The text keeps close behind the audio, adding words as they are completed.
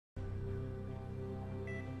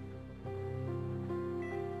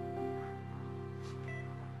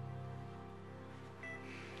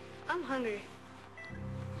I'm hungry.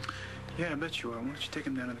 Yeah, I bet you are. Why don't you take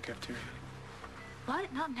him down to the cafeteria?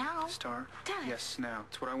 What? Not now. Starr? Dad. Yes, now.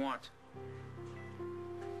 It's what I want.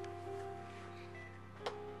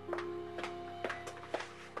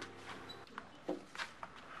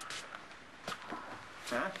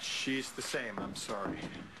 Huh? She's the same, I'm sorry.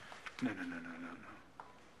 No.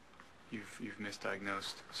 You've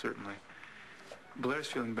misdiagnosed, certainly. Blair's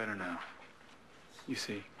feeling better now. You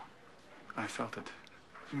see, I felt it.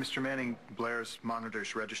 Mr. Manning, Blair's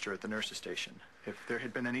monitors register at the nurse's station. If there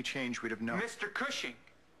had been any change, we'd have known. Mr. Cushing!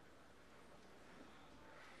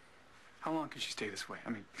 How long can she stay this way? I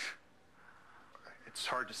mean... It's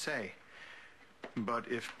hard to say. But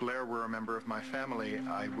if Blair were a member of my family,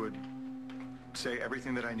 I would say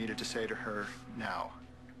everything that I needed to say to her now.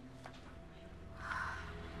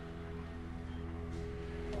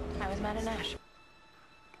 I was mad at Nash.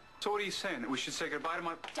 So what are you saying? That we should say goodbye to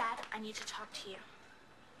my... Dad, I need to talk to you.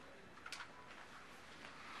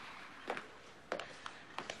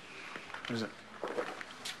 What is it?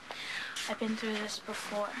 I've been through this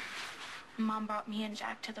before. Mom brought me and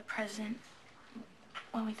Jack to the prison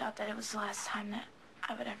when we thought that it was the last time that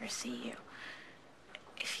I would ever see you.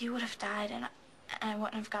 If you would have died and I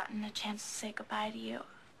wouldn't have gotten a chance to say goodbye to you,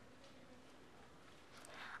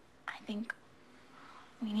 I think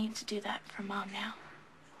we need to do that for Mom now.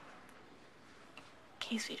 In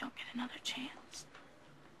case we don't get another chance.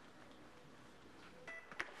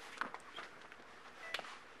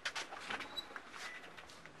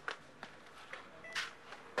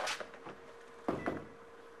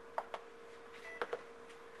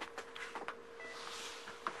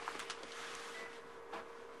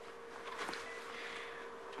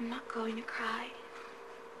 I'm not going to cry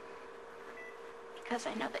because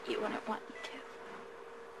I know that you wouldn't want me to.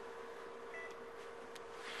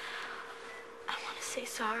 I want to say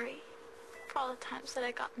sorry for all the times that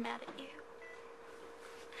I got mad at you.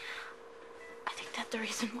 I think that the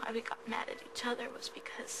reason why we got mad at each other was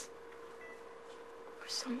because we're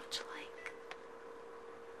so much alike.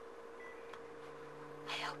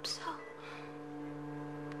 I hope so.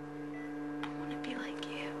 I want to be like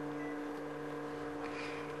you.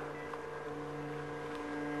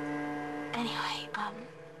 Anyway,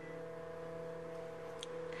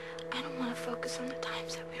 I don't want to focus on the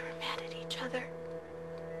times that we were mad at each other.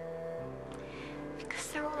 Because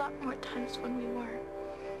there were a lot more times when we weren't.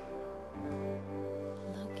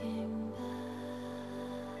 Looking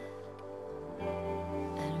back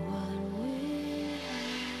at what we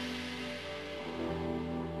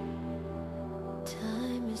had,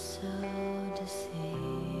 time is so deceiving.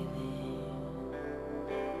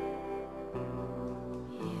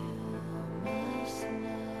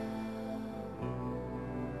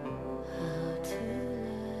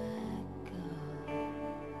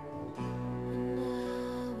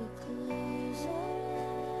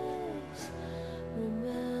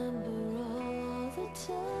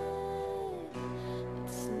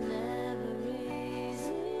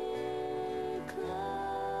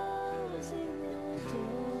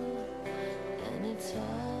 It's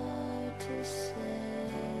hard to say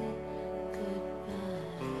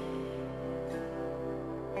goodbye.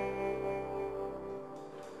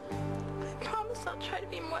 I promise I'll try to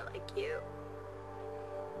be more like you.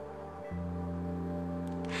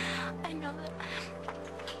 I know that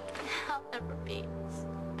I'll never be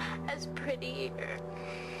as pretty or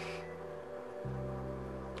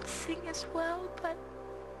sing as well, but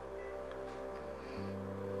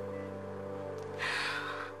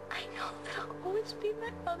I know that I'll always be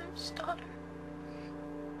my mother's daughter.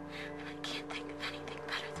 And I can't think of anything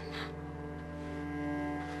better than that.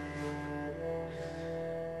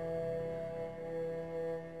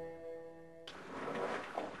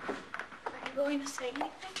 Are you going to say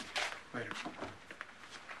anything? Later.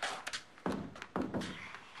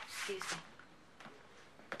 Excuse me.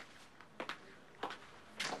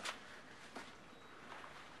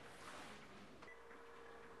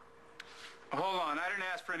 Hold on, I didn't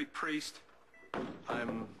ask for any priest.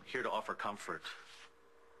 I'm here to offer comfort.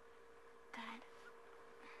 Dad.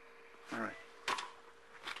 All right.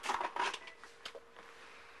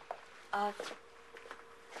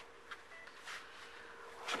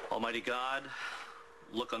 Almighty God,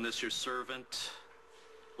 look on this your servant,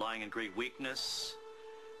 lying in great weakness,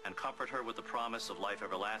 and comfort her with the promise of life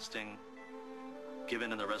everlasting,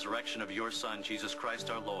 given in the resurrection of your Son, Jesus Christ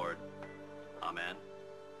our Lord. Amen.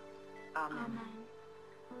 Amen.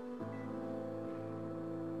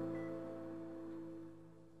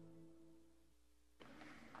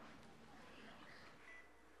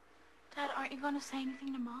 Dad, aren't you going to say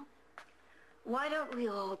anything to Mom? Why don't we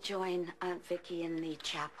all join Aunt Vicky in the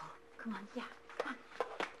chapel? Come on, yeah, come on.